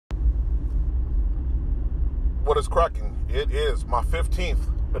What is cracking? It is my 15th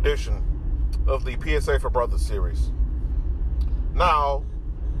edition of the PSA for Brothas series. Now,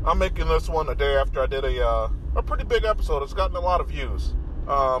 I'm making this one a day after I did a pretty big episode. It's gotten a lot of views.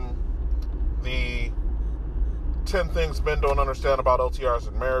 The 10 things men don't understand about LTRs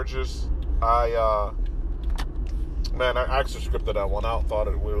and marriages. I actually scripted that one out. Thought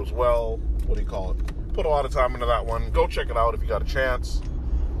it was put a lot of time into that one. Go check it out if you got a chance.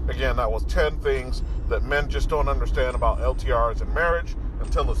 Again, that was 10 things that men just don't understand about LTRs and marriage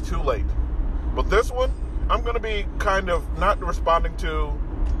until it's too late. But this one, I'm going to be kind of not responding to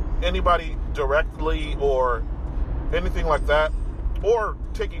anybody directly or anything like that, or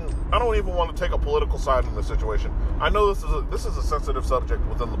I don't even want to take a political side in this situation. I know this is a sensitive subject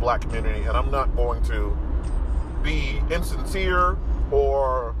within the black community, and I'm not going to be insincere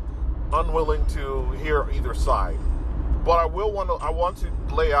or unwilling to hear either side. But I want to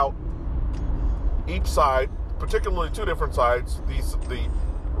lay out each side, particularly two different sides, the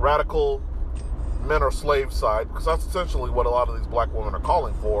radical men or slave side, because that's essentially what a lot of these black women are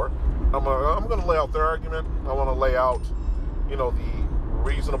calling for. I'm going to lay out their argument. I want to lay out, the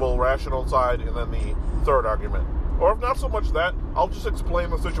reasonable, rational side, and then the third argument. Or if not so much that, I'll just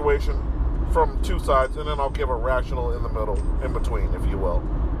explain the situation from two sides, and then I'll give a rational in the middle, in between, if you will.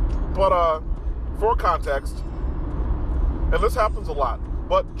 But for context, and this happens a lot,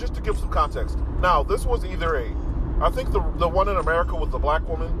 but just to give some context. Now, this was I think the one in America with the black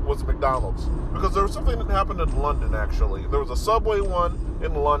woman was McDonald's. Because there was something that happened in London, actually. There was a subway one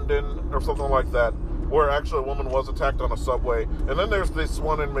in London, or something like that, where actually a woman was attacked on a subway. And then there's this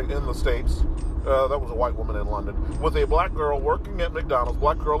one in the States, that was a white woman in London, with a black girl working at McDonald's,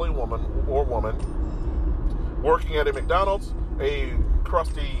 black girly woman, working at a McDonald's, a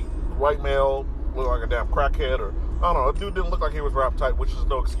crusty white male, looked like a damn crackhead, or I don't know, a dude didn't look like he was wrapped tight, which is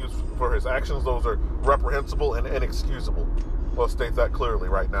no excuse for his actions. Those are reprehensible and inexcusable. Let's state that clearly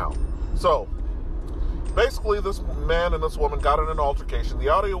right now. So, basically, this man and this woman got in an altercation. The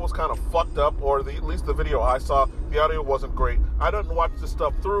audio was kind of fucked up, or at least the video I saw, the audio wasn't great. I didn't watch this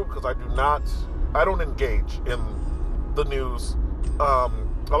stuff through because I don't engage in the news.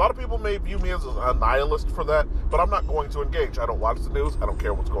 A lot of people may view me as a nihilist for that, but I'm not going to engage. I don't watch the news. I don't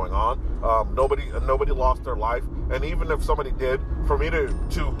care what's going on. Nobody lost their life. And even if somebody did, for me to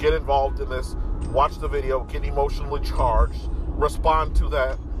get involved in this, watch the video, get emotionally charged, respond to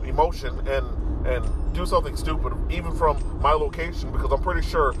that emotion, and do something stupid, even from my location, because I'm pretty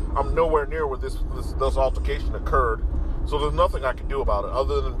sure I'm nowhere near where this altercation occurred. So there's nothing I can do about it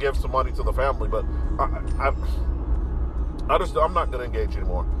other than give some money to the family. But I'm not going to engage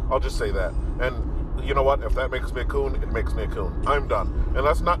anymore. I'll just say that. And you know what? If that makes me a coon, it makes me a coon. I'm done. And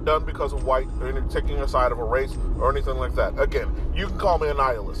that's not done because of white or taking a side of a race or anything like that. Again, you can call me a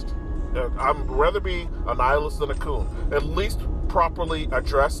nihilist. I'd rather be a nihilist than a coon. At least properly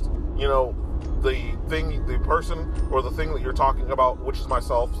addressed, the person or the thing that you're talking about, which is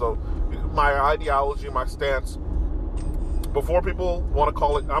myself. So my ideology, my stance, before people want to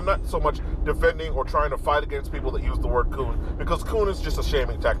call it, I'm not so much defending or trying to fight against people that use the word coon, because coon is just a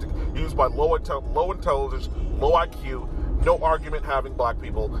shaming tactic used by low intelligence, low IQ, no argument having black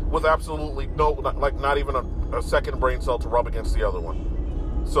people with absolutely not even a second brain cell to rub against the other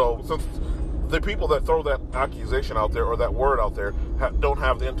one. So since the people that throw that accusation out there or that word out there don't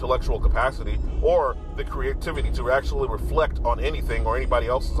have the intellectual capacity or the creativity to actually reflect on anything or anybody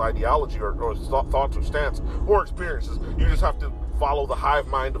else's ideology or thoughts or stance or experiences, you just have to follow the hive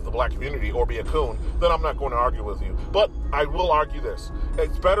mind of the black community or be a coon, then I'm not going to argue with you. But I will argue this.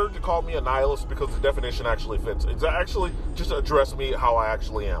 It's better to call me a nihilist because the definition actually fits. It's actually just address me how I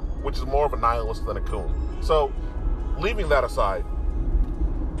actually am, which is more of a nihilist than a coon. So, leaving that aside,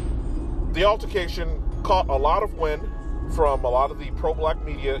 the altercation caught a lot of wind from a lot of the pro-black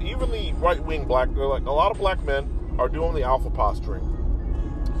media, even the right-wing black. A lot of black men are doing the alpha posturing.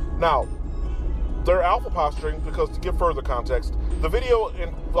 Now, they're alpha posturing because, to give further context, the video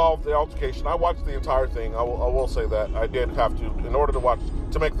involved the altercation. I watched the entire thing. I will say that I did have to, in order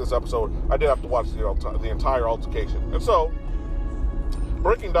to make this episode, I did have to watch the entire altercation. And so,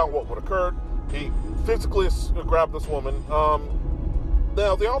 breaking down what occurred, he physically grabbed this woman.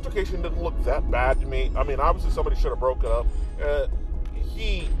 Now, the altercation didn't look that bad to me. I mean, obviously somebody should have broke it up.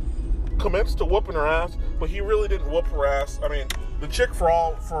 He commenced to whooping her ass, but he really didn't whoop her ass. I mean, the chick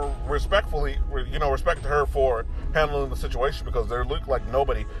respect to her for handling the situation, because there looked like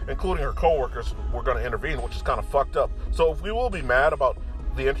nobody, including her coworkers, were going to intervene, which is kind of fucked up. So if we will be mad about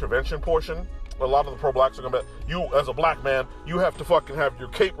the intervention portion, a lot of the pro-blacks are going to be, you as a black man, you have to fucking have your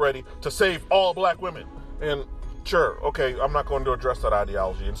cape ready to save all black women. And sure, okay, I'm not going to address that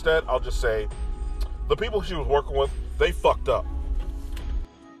ideology. Instead, I'll just say the people she was working with, they fucked up.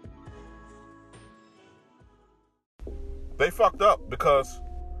 They fucked up because,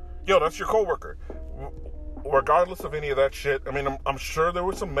 that's your coworker. Regardless of any of that shit, I mean, I'm sure there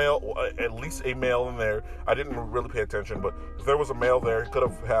was some male, at least a male in there. I didn't really pay attention, but if there was a male there, it could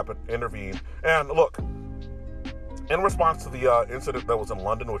have happened, intervened. And look, in response to the incident that was in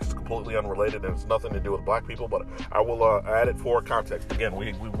London, which is completely unrelated and it's nothing to do with black people, but I will add it for context. Again,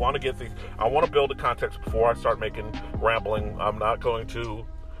 we want to get these, I want to build a context before I start making rambling. I'm not going to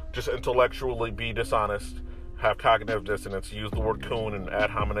just intellectually be dishonest, have cognitive dissonance, use the word coon and ad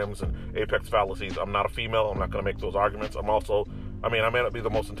hominems and apex fallacies. I'm not a female. I'm not going to make those arguments. I may not be the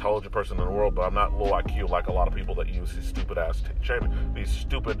most intelligent person in the world, but I'm not low IQ like a lot of people that use these these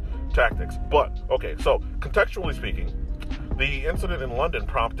stupid tactics. But, okay, so contextually speaking, the incident in London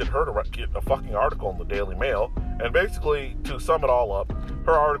prompted her to get a fucking article in the Daily Mail. And basically, to sum it all up,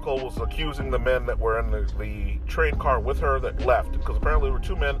 her article was accusing the men that were in the train car with her that left. Because apparently there were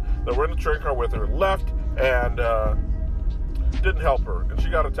two men that were in the train car with her, left, and didn't help her. And she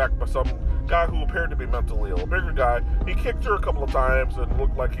got attacked by some guy who appeared to be mentally ill. A bigger guy. He kicked her a couple of times and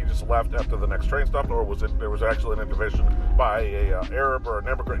looked like he just left after the next train stop, or there was actually an intervention by a Arab or an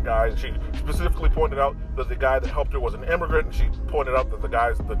immigrant guy. And she specifically pointed out that the guy that helped her was an immigrant, and she pointed out that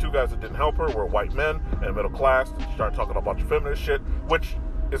the two guys that didn't help her were white men and middle class. And she started talking a bunch of feminist shit, which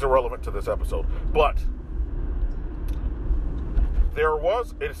is irrelevant to this episode. But there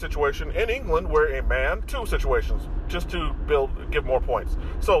was a situation in England where two situations, just to give more points.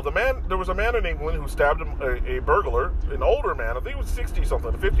 So there was a man in England who stabbed a burglar, an older man, I think he was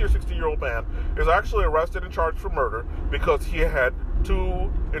 60-something, a 50 or 60-year-old man, is actually arrested and charged for murder because he had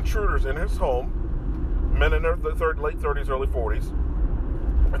two intruders in his home, men in their late 30s, early 40s,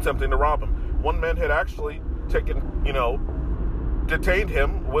 attempting to rob him. One man had actually detained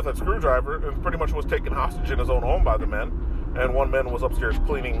him with a screwdriver and pretty much was taken hostage in his own home by the men. And one man was upstairs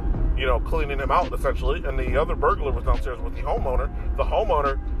cleaning him out, essentially. And the other burglar was downstairs with the homeowner. The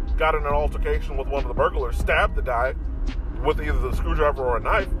homeowner got in an altercation with one of the burglars, stabbed the guy with either the screwdriver or a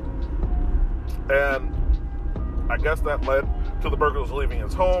knife. And I guess that led to the burglars leaving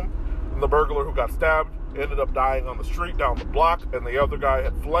his home. And the burglar who got stabbed ended up dying on the street down the block. And the other guy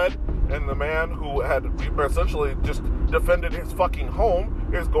had fled. And the man who had essentially just defended his fucking home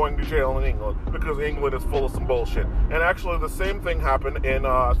is going to jail in England because England is full of some bullshit. And actually the same thing happened in,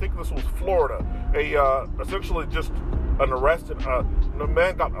 I think this was Florida. Essentially just an arrested, the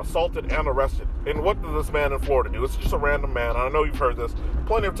man got assaulted and arrested. And what did this man in Florida do? It's just a random man. I know you've heard this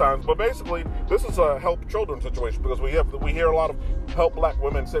plenty of times, but basically this is a help children situation because we hear a lot of help black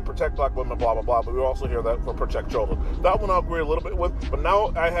women, say protect black women, blah, blah, blah, but we also hear that for protect children. That one I'll agree a little bit with, but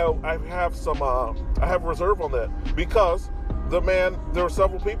now I have reserve on that because there are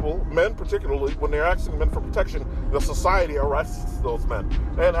several people, men particularly, when they're asking men for protection, the society arrests those men.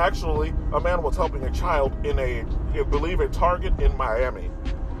 And actually, a man was helping a child in I believe a Target in Miami.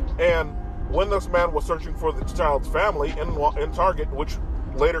 And when this man was searching for the child's family in Target, which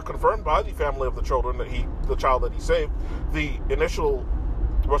later confirmed by the family of the child that he saved, the initial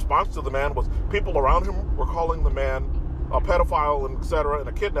response to the man was people around him were calling the man a pedophile and etc. and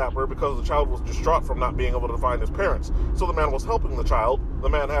a kidnapper because the child was distraught from not being able to find his parents. So the man was helping the child. The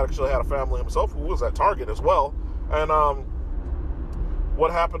man actually had a family himself who was at Target as well. And what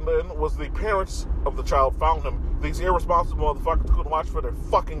happened then was the parents of the child found him. These irresponsible motherfuckers couldn't watch for their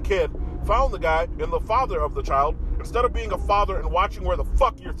fucking kid. Found the guy, and the father of the child, instead of being a father and watching where the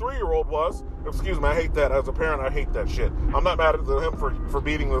fuck your 3-year-old was, excuse me, I hate that. As a parent, I hate that shit. I'm not mad at him for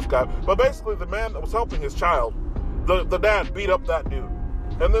beating this guy. But basically, the man that was helping his child, the dad beat up that dude.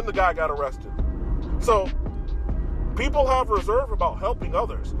 And then the guy got arrested. So, people have reserve about helping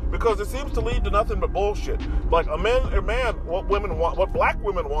others because it seems to lead to nothing but bullshit. Like what black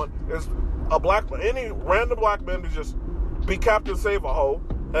women want is any random black man to just be Captain Save a Hoe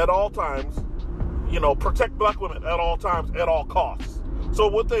at all times, protect black women at all times, at all costs. So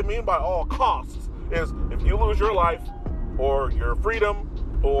what they mean by all costs is if you lose your life or your freedom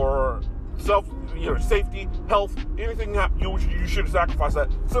or safety, health, anything, you should sacrifice that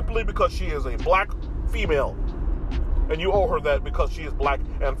simply because she is a black female. And you owe her that because she is black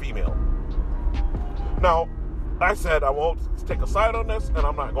and female. Now, I said I won't take a side on this, and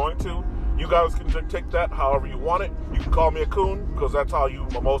I'm not going to. You guys can take that however you want it. You can call me a coon, because that's how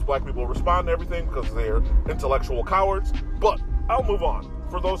most black people respond to everything, because they're intellectual cowards. But I'll move on.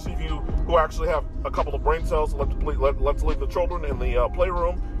 For those of you who actually have a couple of brain cells, let's leave the children in the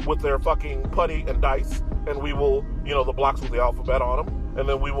playroom with their fucking putty and dice, and we will, the blocks with the alphabet on them, and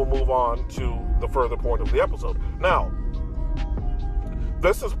then we will move on to the further point of the episode. Now,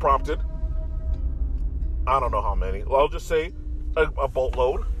 this has prompted I don't know how many. I'll just say a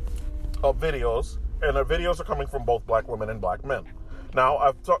boatload of videos, and the videos are coming from both black women and black men. Now,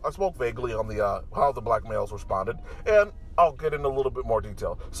 I spoke vaguely on the how the black males responded, and I'll get into a little bit more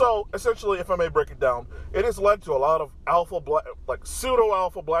detail. So, essentially, if I may break it down, it has led to a lot of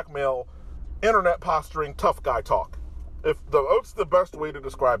pseudo-alpha black male internet posturing tough guy talk. It's the best way to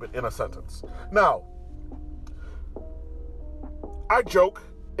describe it in a sentence. Now, I joke,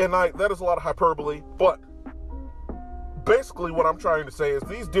 and that is a lot of hyperbole, but basically what I'm trying to say is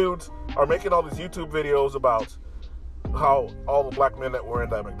these dudes are making all these YouTube videos about how all the black men that were in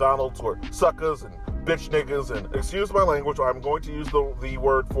that McDonald's were suckers and bitch niggas, and excuse my language, I'm going to use the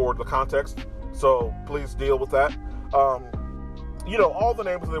word for the context, so please deal with that. All the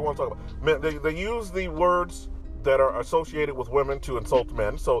names they want to talk about. They use the words that are associated with women to insult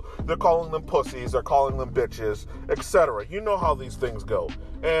men, so they're calling them pussies, they're calling them bitches, etc. You know how these things go.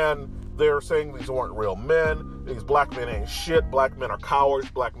 And they're saying these weren't real men, these black men ain't shit, black men are cowards,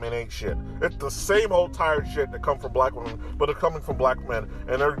 black men ain't shit. It's the same old tired shit that come from black women, but it's coming from black men,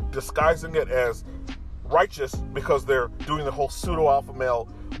 and they're disguising it as righteous because they're doing the whole pseudo-alpha male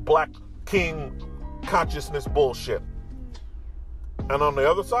black king consciousness bullshit. And on the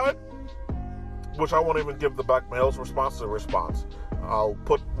other side, which I won't even give the black male's response to response, I'll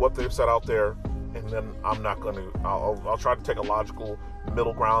put what they've said out there, and then I'll try to take a logical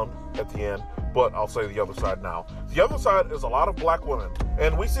middle ground at the end, but I'll say the other side now. The other side is a lot of black women,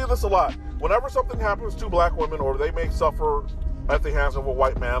 and we see this a lot. Whenever something happens to black women, or they may suffer at the hands of a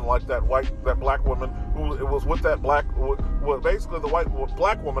white man, like that black woman who it was with that black woman.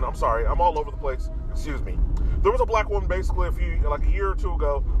 I'm sorry, I'm all over the place. Excuse me. There was a black woman basically a year or two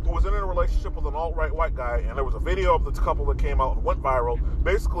ago who was in a relationship with an alt-right white guy, and there was a video of the couple that came out and went viral.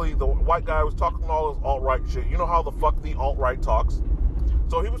 Basically, the white guy was talking all his alt-right shit. You know how the fuck the alt-right talks?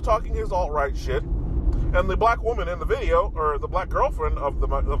 So he was talking his alt-right shit, and the black woman in the video, or the black girlfriend of the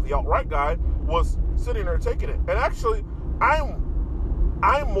alt-right guy, was sitting there taking it. And actually, I'm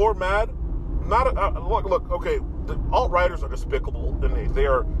more mad. Look. Okay, the alt-righters are despicable, and they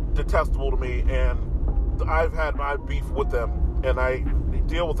are detestable to me, and I've had my beef with them, and I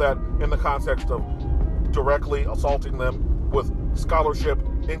deal with that in the context of directly assaulting them with scholarship,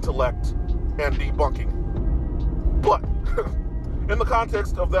 intellect, and debunking. But in the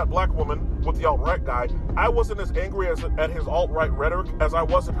context of that black woman with the alt-right guy, I wasn't as angry at his alt-right rhetoric as I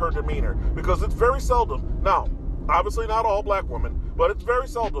was at her demeanor, because it's very seldom, now, obviously not all black women, but it's very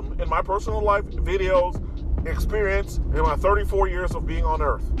seldom in my personal life, videos, experience, in my 34 years of being on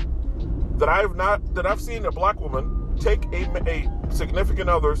Earth, that I've seen a black woman take a significant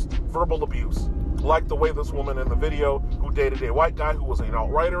other's verbal abuse, like the way this woman in the video who dated a white guy who was an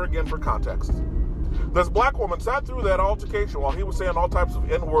alt-righter, again for context. This black woman sat through that altercation while he was saying all types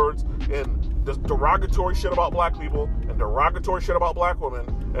of N-words and this derogatory shit about black people and derogatory shit about black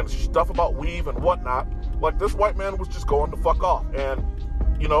women and stuff about weave and whatnot. Like, this white man was just going to fuck off. And,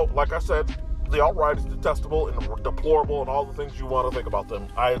 like I said, the alt-right is detestable and deplorable and all the things you want to think about them.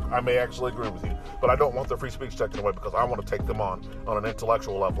 I may actually agree with you, but I don't want their free speech taken away because I want to take them on an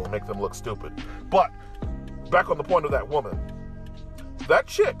intellectual level and make them look stupid. But back on the point of that woman, that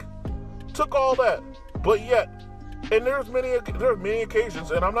chick took all that, but yet, and there's many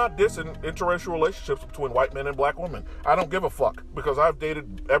occasions, and I'm not dissing interracial relationships between white men and black women. I don't give a fuck because I've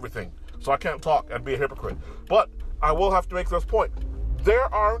dated everything, so I can't talk and be a hypocrite. But I will have to make this point: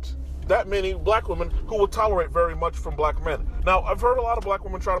 there aren't that many black women who will tolerate very much from black men. Now, I've heard a lot of black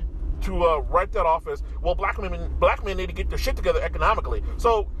women try to write that off as, well, black men need to get their shit together economically.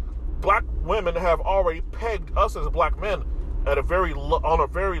 So black women have already pegged us as black men at a very low,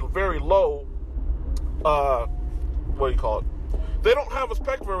 what do you call it? They don't have us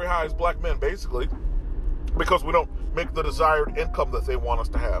pegged very high as black men, basically, because we don't make the desired income that they want us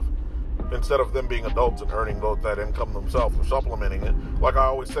to have. Instead of them being adults and earning that income themselves or supplementing it, like I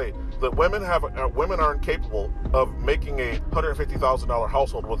always say, that women are incapable of making a $150,000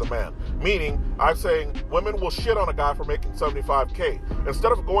 household with a man. Meaning, I'm saying women will shit on a guy for making $75K.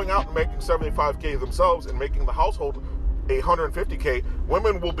 Instead of going out and making $75K themselves and making the household $150K,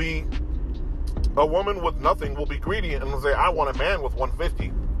 a woman with nothing will be greedy and will say, I want a man with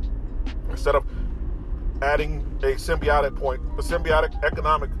 $150. Instead of adding a symbiotic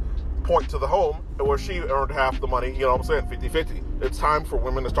economic point to the home where she earned half the money, 50-50. It's time for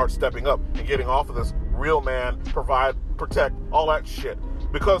women to start stepping up and getting off of this real man, provide, protect, all that shit.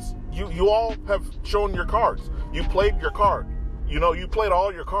 Because you all have shown your cards. You played your card. You played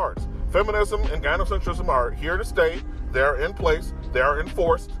all your cards. Feminism and gynocentrism are here to stay. They're in place. They are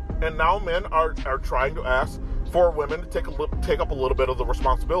enforced. And now men are trying to ask for women to take up a little bit of the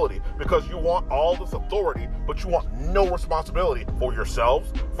responsibility, because you want all this authority, but you want no responsibility for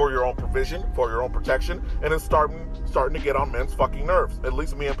yourselves, for your own provision, for your own protection, and it's starting to get on men's fucking nerves, at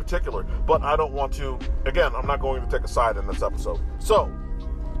least me in particular. But I don't want to, again, I'm not going to take a side in this episode. So,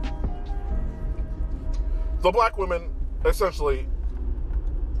 the black women, essentially,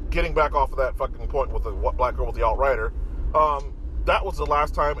 getting back off of that fucking point with the black girl with the alt-righter, that was the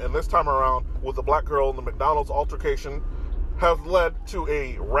last time, and this time around, with the black girl in the McDonald's altercation, has led to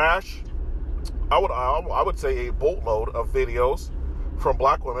a rash, I would say a boatload of videos from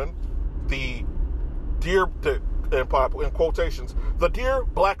black women, in quotations, the Dear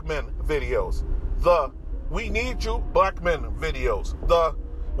Black Men videos, the We Need You Black Men videos, the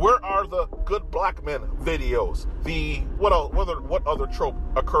Where Are the Good Black Men videos, the what other trope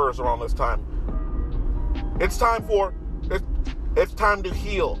occurs around this time? It's time to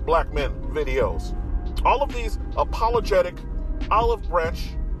heal black men videos. All of these apologetic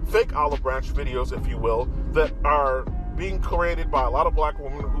fake olive branch videos, if you will, that are being created by a lot of black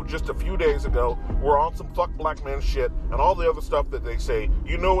women who just a few days ago were on some fuck black men shit and all the other stuff that they say.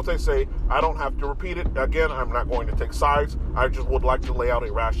 You know what they say. I don't have to repeat it. Again, I'm not going to take sides. I just would like to lay out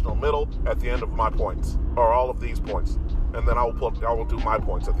a rational middle at the end of my points, or all of these points. And then I will do my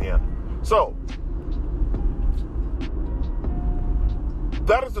points at the end. So,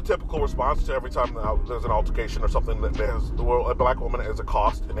 that is the typical response to every time there's an altercation or something that has a black woman as a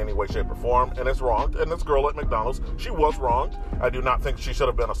cost in any way, shape, or form, and it's wronged. And this girl at McDonald's, she was wronged. I do not think she should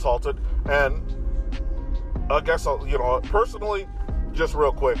have been assaulted. And I guess, personally, just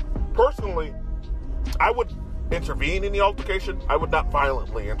real quick, I would intervene in the altercation. I would not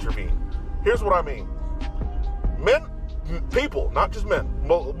violently intervene. Here's what I mean. People, not just men,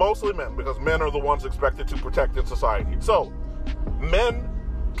 mostly men, because men are the ones expected to protect in society. So, men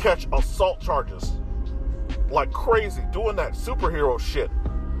catch assault charges like crazy, doing that superhero shit.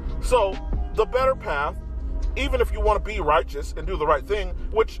 So, the better path, even if you want to be righteous and do the right thing,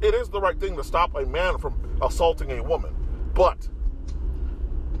 which it is the right thing to stop a man from assaulting a woman, but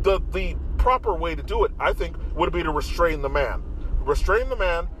the proper way to do it, I think, would be to restrain the man. Restrain the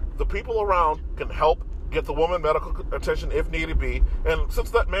man, the people around can help get the woman medical attention if needed be, and since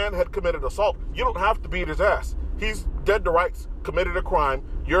that man had committed assault, you don't have to beat his ass. He's dead to rights, committed a crime,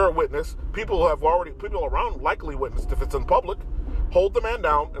 you're a witness, people around likely witnessed if it's in public. Hold the man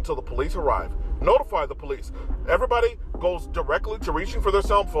down until the police arrive. Notify the police. Everybody goes directly to reaching for their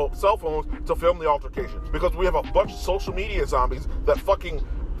cell phones to film the altercation, because we have a bunch of social media zombies that fucking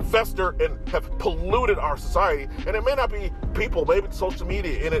fester and have polluted our society. And it may not be people, maybe it's social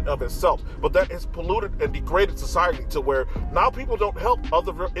media in and of itself, but that has polluted and degraded society to where now people don't help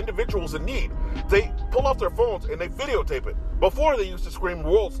other individuals in need. They pull off their phones and they videotape it. Before they used to scream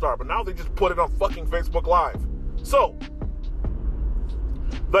World Star, but now they just put it on fucking Facebook Live. So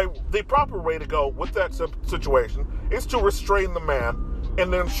the proper way to go with that situation is to restrain the man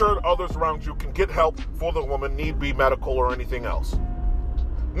and ensure that others around you can get help for the woman, need be medical or anything else.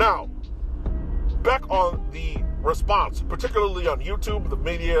 Now, back on the response, particularly on YouTube, the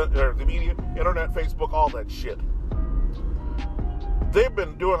media, internet, Facebook, all that shit. They've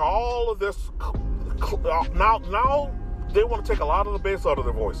been doing all of this. Now they want to take a lot of the bass out of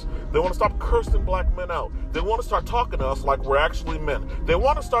their voice. They want to stop cursing black men out. They want to start talking to us like we're actually men. They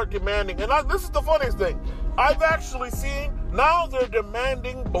want to start demanding, and this is the funniest thing. I've actually seen, now they're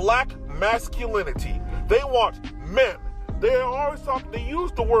demanding black masculinity. They want men. They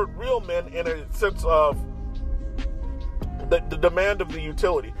use the word real men in a sense of the demand of the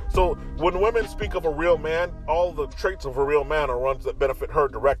utility. So when women speak of a real man, all the traits of a real man are ones that benefit her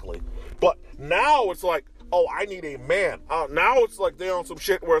directly. But now it's like, oh, I need a man. Now it's like they're on some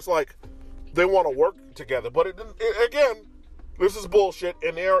shit where it's like they want to work together. But again, this is bullshit,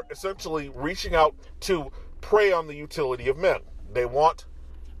 and they're essentially reaching out to prey on the utility of men. They want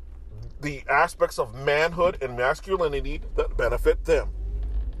the aspects of manhood and masculinity that benefit them.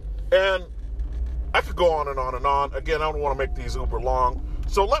 And I could go on and on and on. Again, I don't want to make these uber long.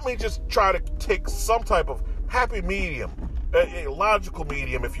 So let me just try to take some type of happy medium, a logical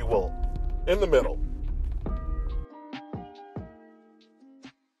medium, if you will, in the middle.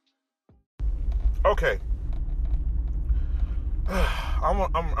 Okay. I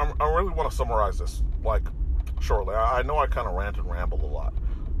really want to summarize this, shortly. I know I kind of rant and ramble a lot,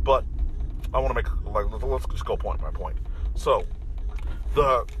 but I want to make, let's just go point by point. So,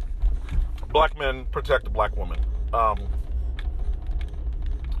 the black men protect the black woman.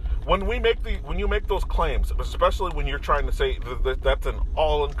 When you make those claims, especially when you're trying to say that that's an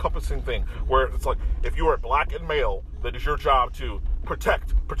all-encompassing thing, where it's like, if you are black and male, that is your job to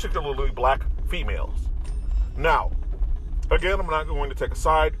protect, particularly black females. Now, again, I'm not going to take a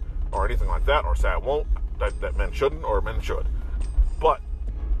side or anything like that, or say I won't, that men shouldn't or men should. But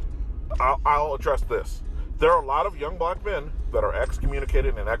I'll address this. There are a lot of young black men that are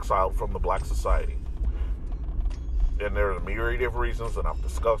excommunicated and exiled from the black society. And there are a myriad of reasons, and I've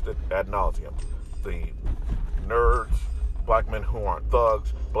discussed it ad nauseum. The nerds, black men who aren't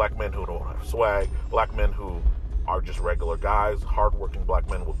thugs, black men who don't have swag, black men who are just regular guys, hardworking black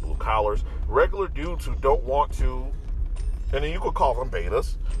men with blue collars, regular dudes who don't want to, and then you could call them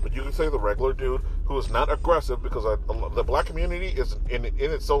betas, but you could say the regular dude who is not aggressive, because the black community is in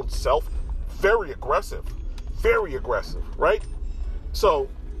its own self very aggressive, right? So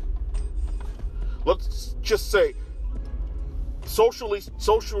let's just say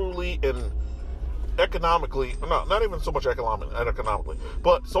socially and economically, not even so much economically,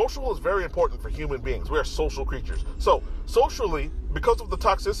 but social is very important for human beings. We are social creatures. So socially, because of the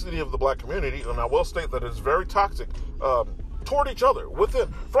toxicity of the black community, and I will state that it's very toxic toward each other.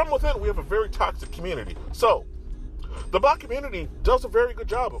 From within, we have a very toxic community. So the black community does a very good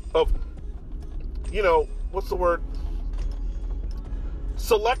job of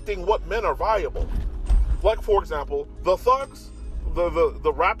selecting what men are viable. Like, for example, the thugs,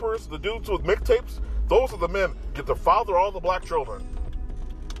 the rappers, the dudes with mixtapes, those are the men get to father all the black children.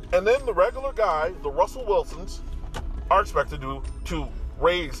 And then the regular guy, the Russell Wilsons, are expected to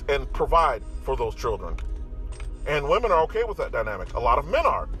raise and provide for those children. And women are okay with that dynamic. A lot of men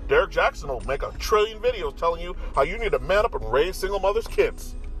are. Derek Jackson will make 1 trillion videos telling you how you need to man up and raise single mothers'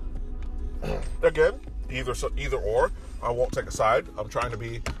 kids. Again, either or. I won't take a side. I'm trying to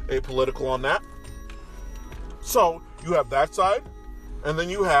be apolitical on that. So you have that side, and then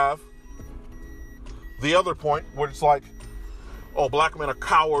you have the other point where it's like, oh, black men are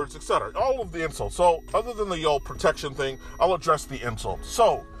cowards, etc. All of the insults. So other than the protection thing, I'll address the insults.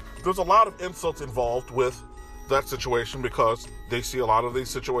 So there's a lot of insults involved with that situation, because they see a lot of these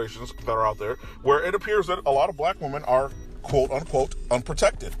situations that are out there where it appears that a lot of black women are quote unquote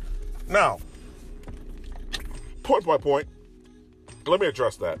unprotected. Now, point by point, let me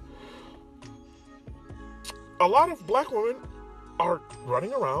address that. A lot of black women are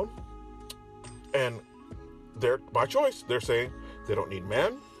running around, and they're, by choice, they're saying they don't need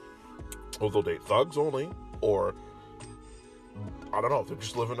men, or they'll date thugs only, or I don't know, they're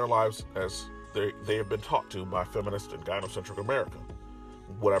just living their lives as they have been taught to by feminist and gynocentric America.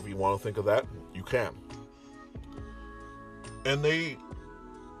 Whatever you want to think of that, you can. And a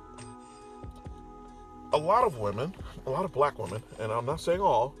lot of women, a lot of black women, and I'm not saying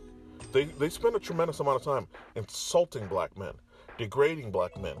all, they spend a tremendous amount of time insulting black men, degrading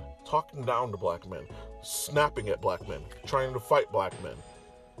black men, talking down to black men, snapping at black men, trying to fight black men.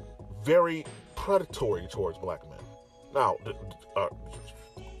 Very predatory towards black men. Now,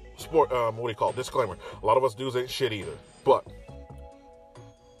 disclaimer, a lot of us dudes ain't shit either, but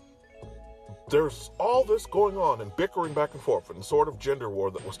there's all this going on and bickering back and forth, and the sort of gender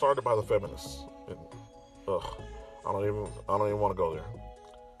war that was started by the feminists. And, I don't even want to go there.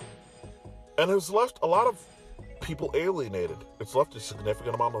 And it's left a lot of people alienated. It's left a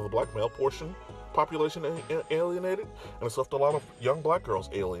significant amount of the black male population alienated, and it's left a lot of young black girls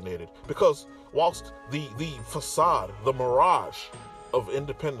alienated, because whilst the facade, the mirage of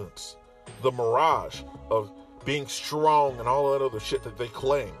independence, the mirage of being strong and all that other shit that they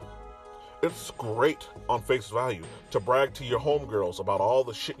claim, it's great on face value to brag to your homegirls about all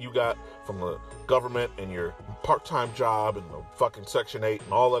the shit you got from the government and your part-time job and the fucking Section 8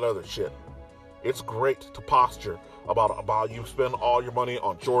 and all that other shit. It's great to posture about you spend all your money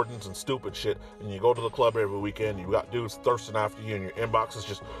on Jordans and stupid shit, and you go to the club every weekend, you got dudes thirsting after you, and your inbox is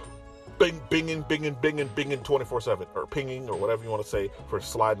just binging 24/7, or pinging, or whatever you want to say, for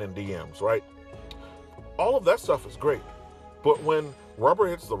sliding in DMs, right? All of that stuff is great. But when rubber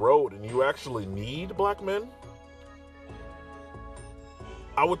hits the road and you actually need black men,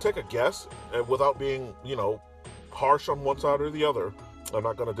 I would take a guess, without being, harsh on one side or the other. I'm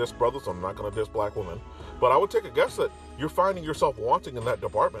not going to diss brothers, I'm not going to diss black women, but I would take a guess that you're finding yourself wanting in that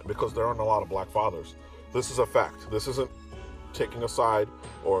department because there aren't a lot of black fathers. This is a fact. This isn't taking a side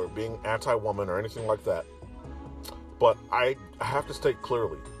or being anti-woman or anything like that. But I have to state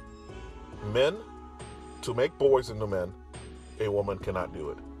clearly, to make boys into men, a woman cannot do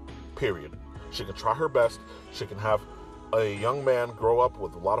it. Period. She can try her best. She can have a young man grow up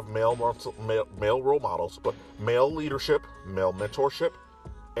with a lot of male role models, but male leadership, male mentorship,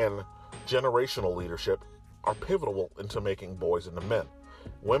 and generational leadership are pivotal into making boys into men.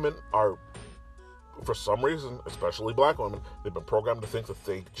 Women are, for some reason, especially black women, they've been programmed to think that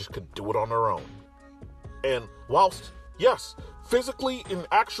they just can do it on their own. And whilst, yes, physically and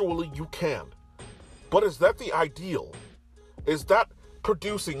actually you can, But is that the ideal? Is that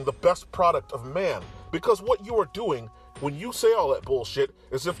producing the best product of man? Because what you are doing when you say all that bullshit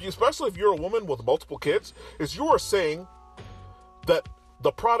is, especially if you're a woman with multiple kids, is you are saying that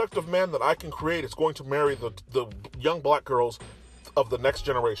the product of man that I can create is going to marry the young black girls of the next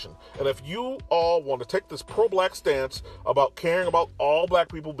generation. And if you all want to take this pro-black stance about caring about all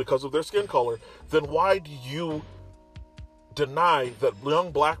black people because of their skin color, then why do you deny that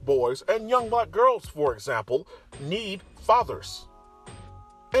young black boys and young black girls, for example, need fathers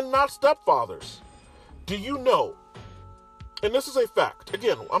and not stepfathers? Do you know, and this is a fact,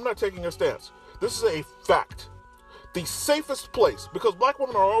 again, I'm not taking a stance, this is a fact, the safest place, because black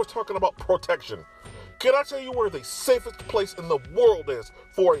women are always talking about protection. Can I tell you where the safest place in the world is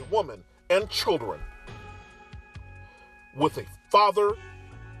for a woman and children? With a father,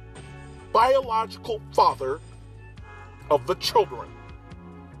 biological father of the children.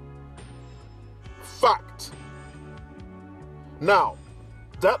 Fact. Now,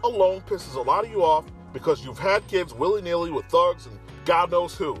 that alone pisses a lot of you off because you've had kids willy-nilly with thugs and God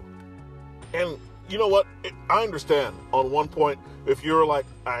knows who. And you know what? I understand on one point, if you're like,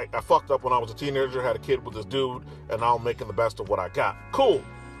 I fucked up when I was a teenager, had a kid with this dude, and now I'm making the best of what I got. Cool.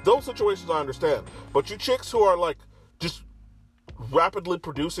 Those situations I understand. But you chicks who are like just rapidly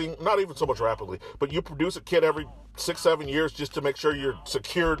producing, not even so much rapidly, but you produce a kid every 6-7 years just to make sure you're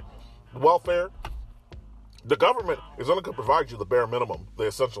secured welfare, the government is only going to provide you the bare minimum, the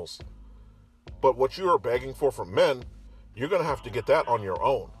essentials. But what you are begging for from men, you're going to have to get that on your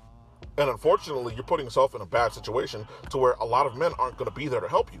own. And unfortunately, you're putting yourself in a bad situation to where a lot of men aren't going to be there to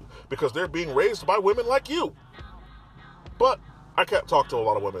help you because they're being raised by women like you. But I can't talk to a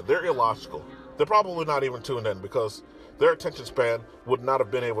lot of women. They're illogical. They're probably not even tuned in because their attention span would not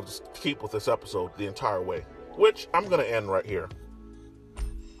have been able to keep with this episode the entire way, which I'm going to end right here.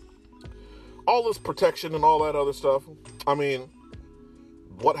 All this protection and all that other stuff, I mean,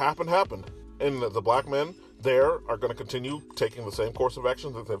 what happened. And the black men there are going to continue taking the same course of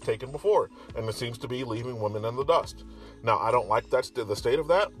action that they've taken before. And it seems to be leaving women in the dust. Now, I don't like the state of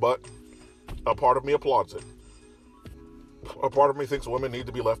that, but a part of me applauds it. A part of me thinks women need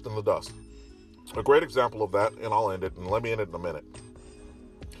to be left in the dust. A great example of that, and I'll end it, and let me end it in a minute,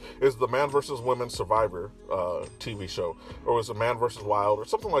 is the Man vs. Women Survivor TV show. Or was it Man vs. Wild or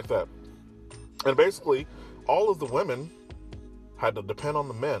something like that. And basically, all of the women had to depend on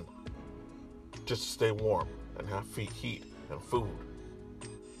the men just to stay warm and have heat and food.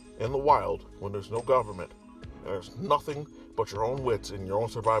 In the wild, when there's no government, and there's nothing but your own wits and your own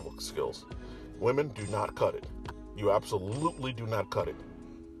survival skills, women do not cut it. You absolutely do not cut it.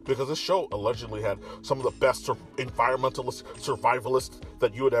 Because this show allegedly had some of the best environmentalist survivalists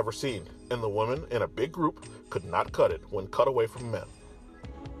that you had ever seen. And the women in a big group could not cut it when cut away from men.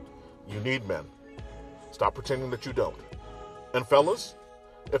 You need men. Stop pretending that you don't. And fellas,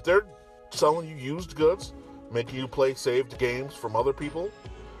 if they're selling you used goods, making you play saved games from other people,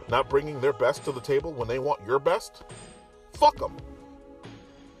 not bringing their best to the table when they want your best, fuck them.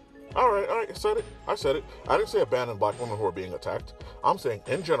 All right, I said it. I didn't say abandon black women who are being attacked. I'm saying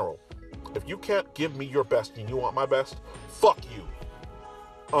in general, if you can't give me your best and you want my best, fuck you.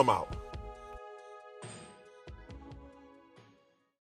 I'm out.